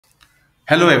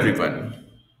Hello everyone.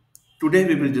 Today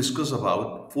we will discuss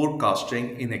about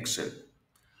forecasting in Excel.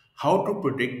 How to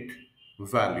predict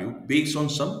value based on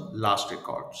some last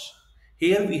records.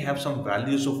 Here we have some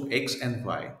values of x and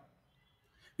y.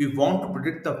 We want to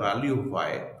predict the value of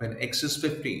y when x is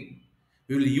 15.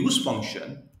 We will use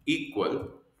function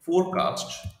equal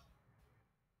forecast,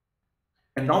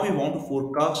 and now we want to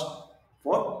forecast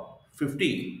for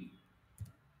 15,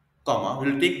 comma,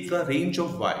 we will take the range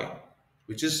of y,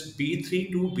 which is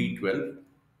b3 to b12,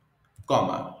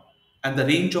 comma, and the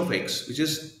range of x, which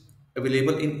is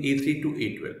available in A3 to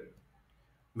A12.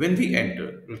 When we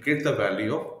enter, we'll get the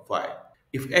value of y.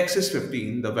 If x is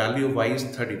 15, the value of y is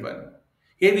 31.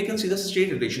 Here we can see the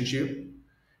state relationship.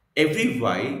 Every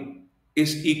y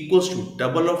is equals to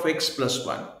double of x plus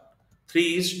 1. 3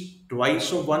 is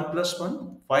twice of 1 plus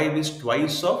 1. 5 is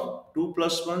twice of 2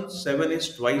 plus 1. 7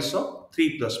 is twice of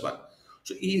 3 plus 1.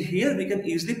 So here we can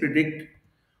easily predict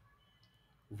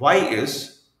y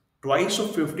is twice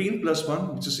of 15 plus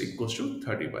 1, which is equals to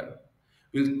 31.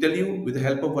 We'll tell you with the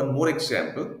help of one more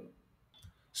example.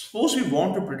 Suppose we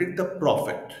want to predict the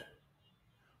profit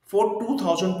for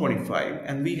 2025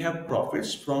 and we have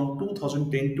profits from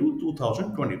 2010 to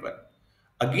 2021.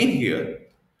 Again here,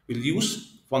 we'll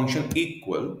use function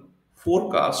equal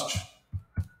forecast.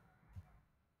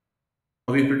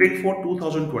 We predict for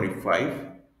 2025.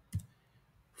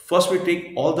 First we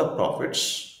take all the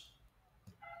profits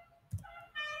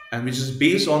and which is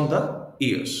based on the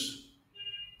years.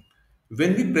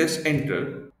 When we press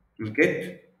enter, we'll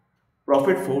get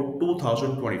profit for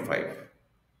 2025.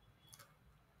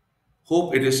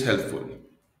 Hope it is helpful.